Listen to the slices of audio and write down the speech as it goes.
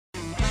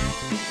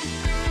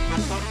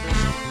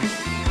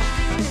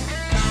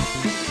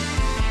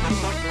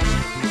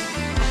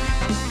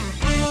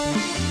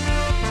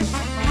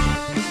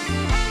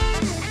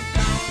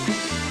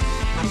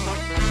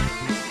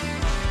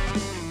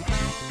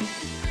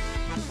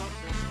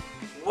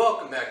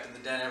Welcome back to the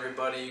den,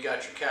 everybody. You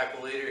got your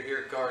cackle leader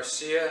here,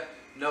 Garcia.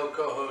 No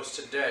co-host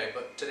today,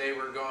 but today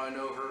we're going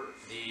over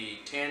the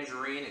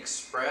Tangerine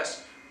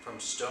Express from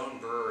Stone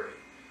Brewery.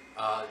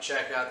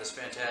 Check out this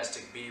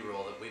fantastic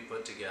B-roll that we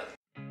put together.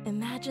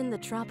 Imagine the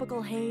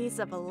tropical haze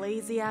of a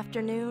lazy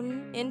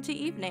afternoon into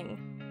evening.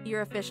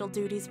 Your official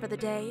duties for the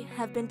day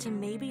have been to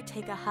maybe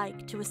take a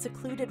hike to a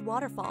secluded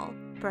waterfall,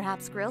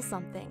 perhaps grill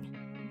something.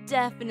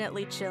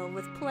 Definitely chill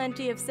with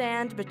plenty of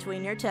sand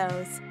between your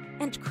toes,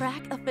 and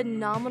crack a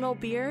phenomenal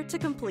beer to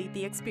complete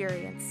the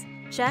experience.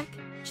 Check,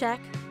 check,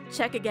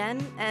 check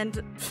again,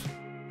 and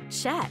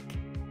check.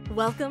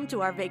 Welcome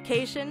to our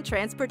Vacation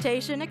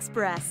Transportation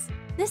Express.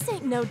 This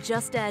ain't no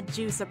just add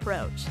juice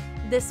approach.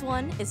 This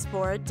one is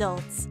for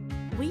adults.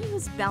 We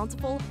use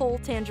bountiful whole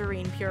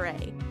tangerine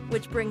puree,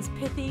 which brings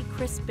pithy,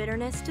 crisp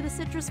bitterness to the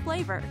citrus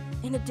flavor,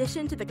 in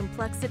addition to the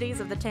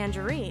complexities of the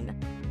tangerine,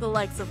 the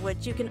likes of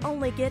which you can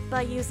only get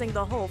by using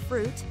the whole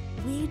fruit.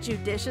 We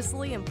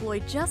judiciously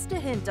employ just a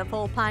hint of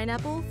whole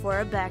pineapple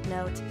for a back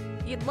note.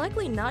 You'd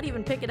likely not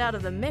even pick it out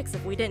of the mix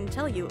if we didn't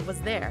tell you it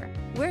was there.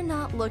 We're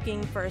not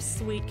looking for a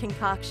sweet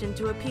concoction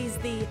to appease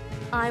the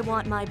 "I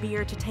want my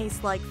beer to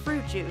taste like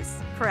fruit juice"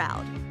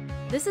 crowd.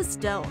 This is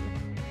Stone.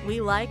 We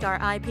like our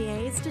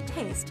IPAs to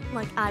taste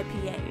like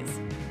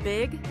IPAs.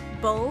 Big,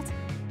 bold,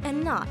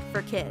 and not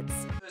for kids.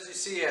 As you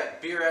see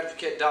at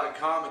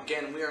beeradvocate.com,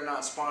 again, we are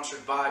not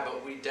sponsored by,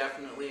 but we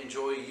definitely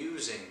enjoy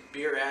using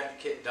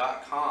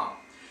beeradvocate.com.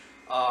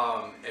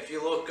 If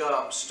you look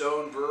up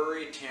Stone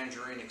Brewery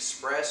Tangerine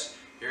Express,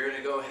 you're going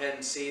to go ahead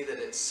and see that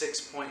it's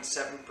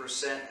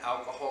 6.7%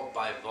 alcohol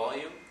by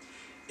volume.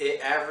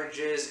 It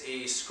averages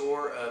a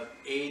score of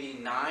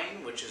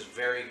 89, which is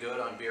very good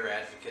on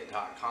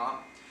beeradvocate.com.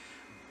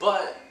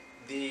 But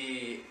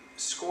the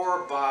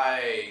score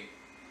by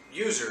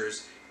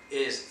users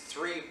is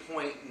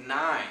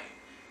 3.9.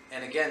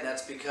 And again,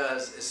 that's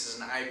because this is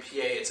an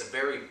IPA. It's a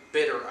very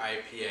bitter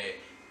IPA.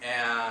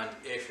 And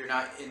if you're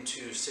not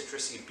into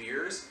citrusy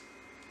beers,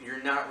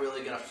 you're not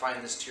really going to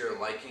find this to your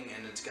liking,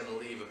 and it's going to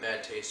leave a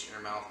bad taste in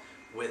your mouth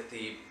with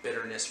the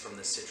bitterness from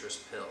the citrus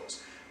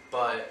pills.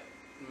 But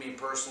me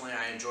personally,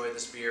 I enjoy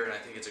this beer, and I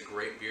think it's a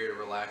great beer to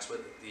relax with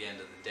at the end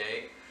of the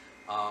day.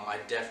 I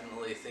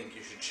definitely think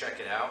you should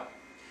check it out.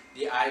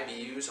 The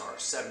IBUs are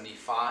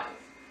 75,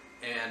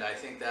 and I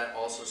think that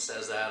also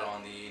says that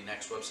on the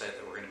next website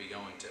that we're going to be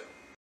going to.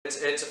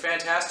 It's a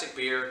fantastic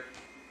beer.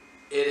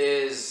 It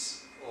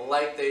is,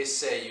 like they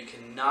say, you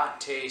cannot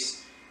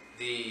taste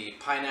the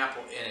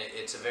pineapple in it.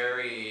 It's a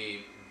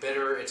very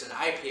bitter, it's an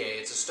IPA,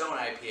 it's a Stone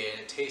IPA, and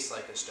it tastes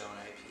like a Stone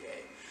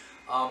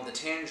IPA. The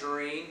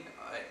tangerine,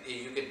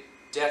 you could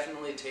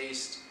definitely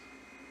taste,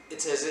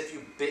 it's as if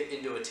you bit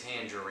into a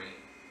tangerine.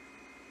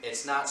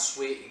 It's not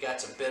sweet, you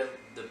got some bit of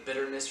the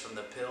bitterness from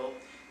the pill.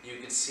 You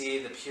can see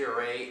the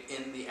puree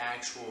in the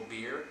actual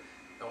beer.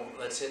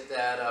 Let's hit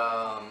that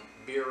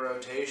beer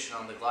rotation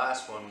on the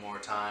glass one more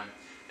time.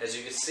 As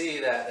you can see,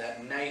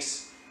 that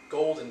nice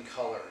golden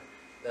color.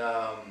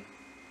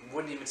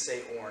 Wouldn't even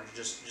say orange,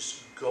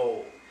 just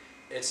gold.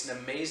 It's an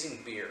amazing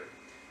beer,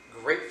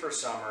 great for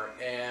summer,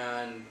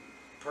 and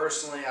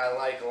personally I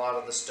like a lot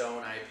of the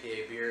Stone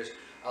IPA beers.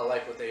 I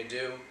like what they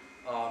do.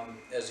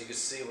 As you can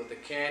see with the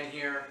can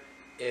here,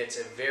 it's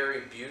a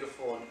very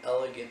beautiful and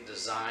elegant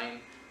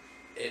design.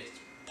 It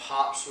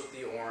pops with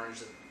the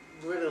orange. It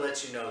really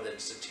lets you know that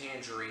it's a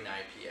Tangerine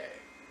IPA.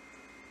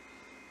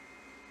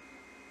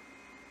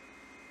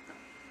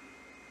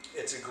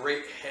 It's a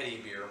great heady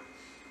beer.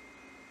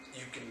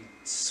 You can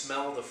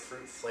smell the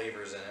fruit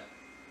flavors in it.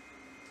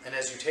 And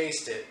as you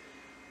taste it,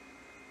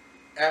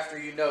 after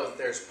you know that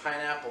there's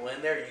pineapple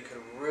in there, you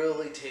can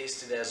really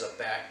taste it as a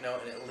back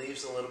note, and it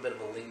leaves a little bit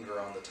of a linger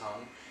on the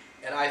tongue.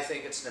 And I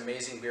think it's an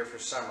amazing beer for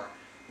summer.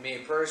 Me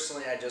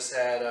personally, I just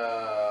had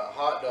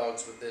hot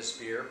dogs with this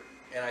beer,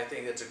 and I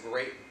think it's a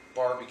great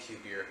barbecue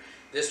beer.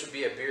 This would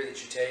be a beer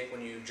that you take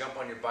when you jump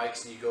on your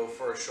bikes and you go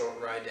for a short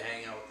ride to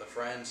hang out with the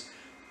friends.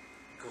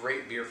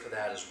 Great beer for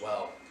that as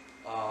well.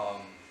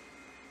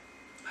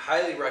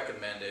 Highly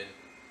recommended,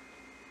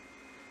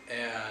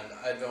 and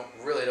I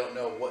really don't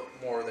know what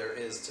more there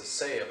is to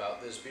say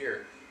about this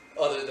beer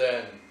other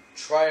than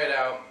try it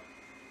out.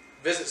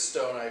 Visit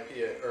Stone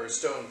IPA or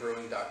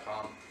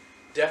stonebrewing.com.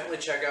 Definitely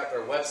check out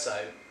their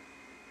website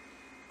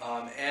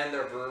and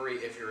their brewery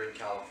if you're in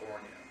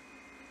California.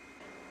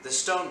 The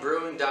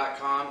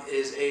stonebrewing.com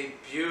is a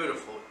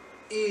beautiful,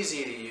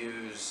 easy to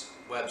use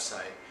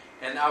website,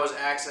 and I was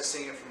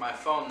accessing it from my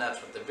phone.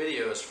 That's what the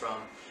video is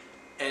from.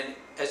 And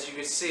as you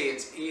can see,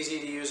 it's easy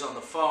to use on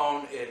the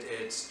phone.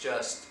 It's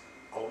just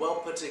a well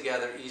put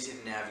together, easy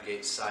to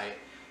navigate site,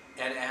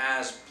 and it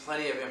has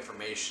plenty of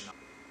information.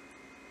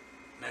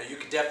 Now you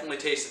can definitely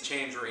taste the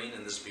tangerine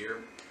in this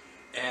beer,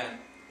 and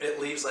it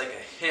leaves like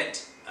a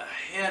hint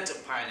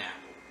of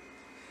pineapple.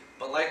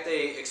 But like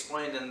they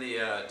explained in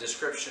the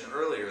description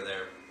earlier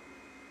there,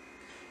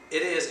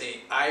 it is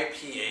a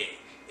IPA.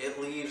 It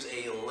leaves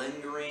a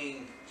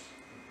lingering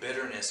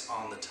bitterness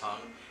on the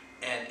tongue,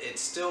 and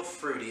it's still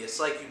fruity. It's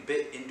like you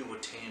bit into a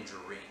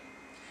tangerine.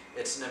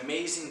 It's an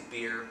amazing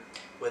beer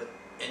with,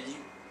 and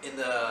in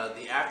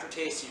the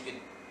aftertaste, you can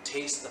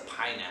taste the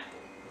pineapple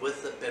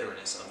with the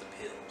bitterness of the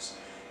pills.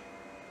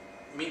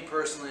 Me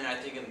personally, I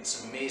think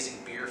it's amazing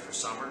beer for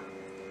summer.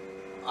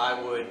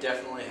 I would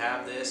definitely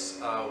have this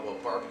while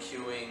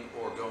barbecuing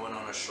or going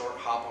on a short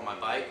hop on my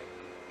bike.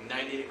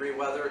 90-degree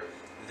weather,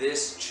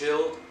 this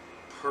chilled,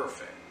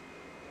 perfect.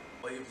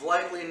 Well, you've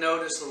likely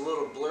noticed a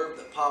little blurb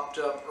that popped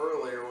up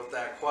earlier with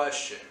that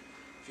question.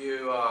 If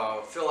you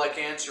feel like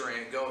answering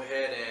it, go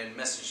ahead and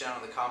message down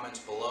in the comments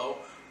below,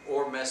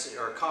 or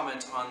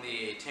comment on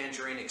the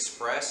Tangerine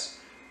Express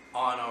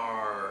on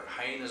our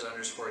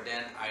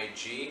Hyenas_den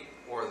IG,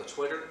 or the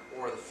Twitter,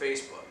 or the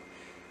Facebook.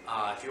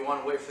 If you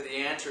want to wait for the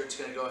answer, it's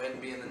going to go ahead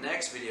and be in the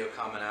next video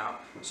coming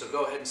out, so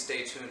go ahead and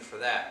stay tuned for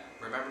that.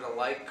 Remember to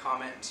like,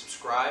 comment, and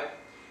subscribe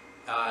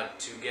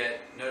to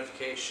get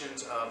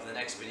notifications of the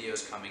next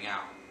videos coming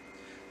out.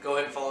 Go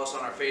ahead and follow us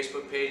on our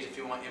Facebook page if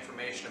you want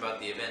information about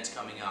the events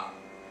coming up.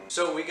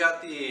 So we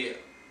got the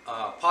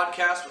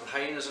podcast with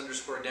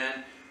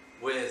Hyenas_den,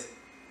 with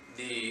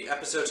the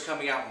episodes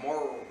coming out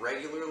more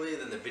regularly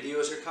than the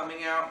videos are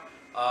coming out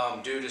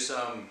due to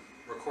some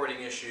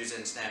recording issues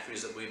and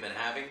snafus that we've been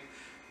having.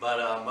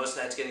 But most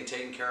of that's getting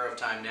taken care of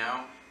time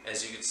now.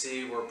 As you can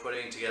see, we're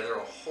putting together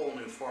a whole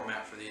new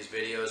format for these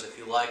videos. If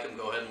you like them,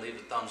 go ahead and leave a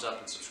thumbs up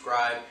and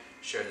subscribe.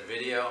 Share the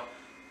video.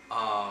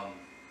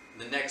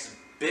 The next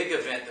big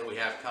event that we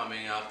have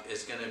coming up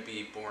is going to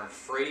be Born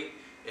Free.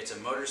 It's a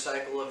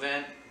motorcycle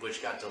event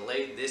which got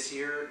delayed this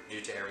year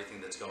due to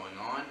everything that's going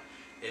on.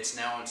 It's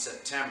now in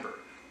September.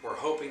 We're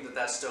hoping that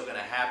that's still going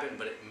to happen,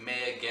 but it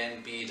may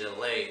again be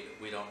delayed.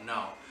 We don't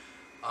know.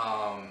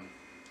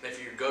 If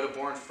you go to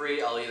Born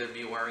Free, I'll either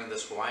be wearing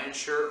this Hawaiian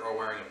shirt or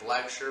wearing a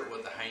black shirt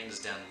with the Hyenas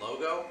Den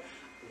logo.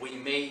 We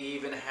may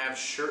even have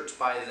shirts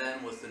by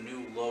then with the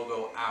new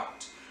logo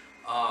out.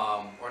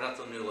 Or not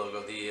the new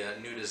logo, the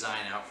new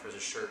design out for the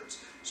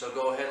shirts. So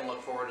go ahead and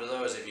look forward to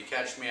those. If you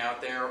catch me out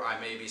there, I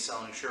may be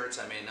selling shirts,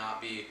 I may not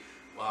be.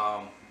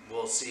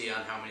 We'll see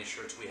on how many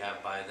shirts we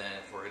have by then,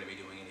 if we're going to be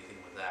doing anything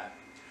with that.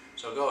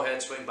 So go ahead,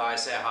 swing by,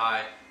 say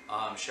hi,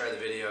 share the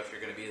video if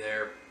you're going to be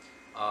there.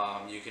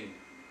 You can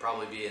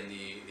probably be in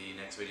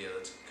the next video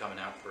that's coming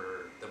out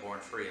for the Born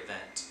Free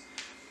event.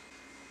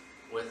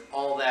 With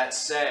all that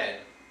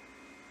said,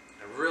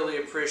 I really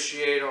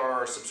appreciate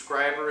our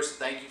subscribers.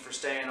 Thank you for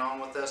staying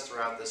on with us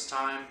throughout this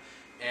time.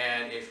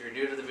 And if you're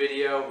new to the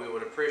video, we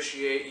would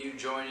appreciate you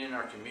joining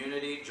our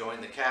community.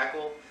 Join the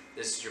cackle.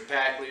 This is your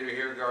pack leader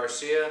here,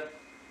 Garcia.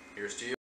 Here's to you.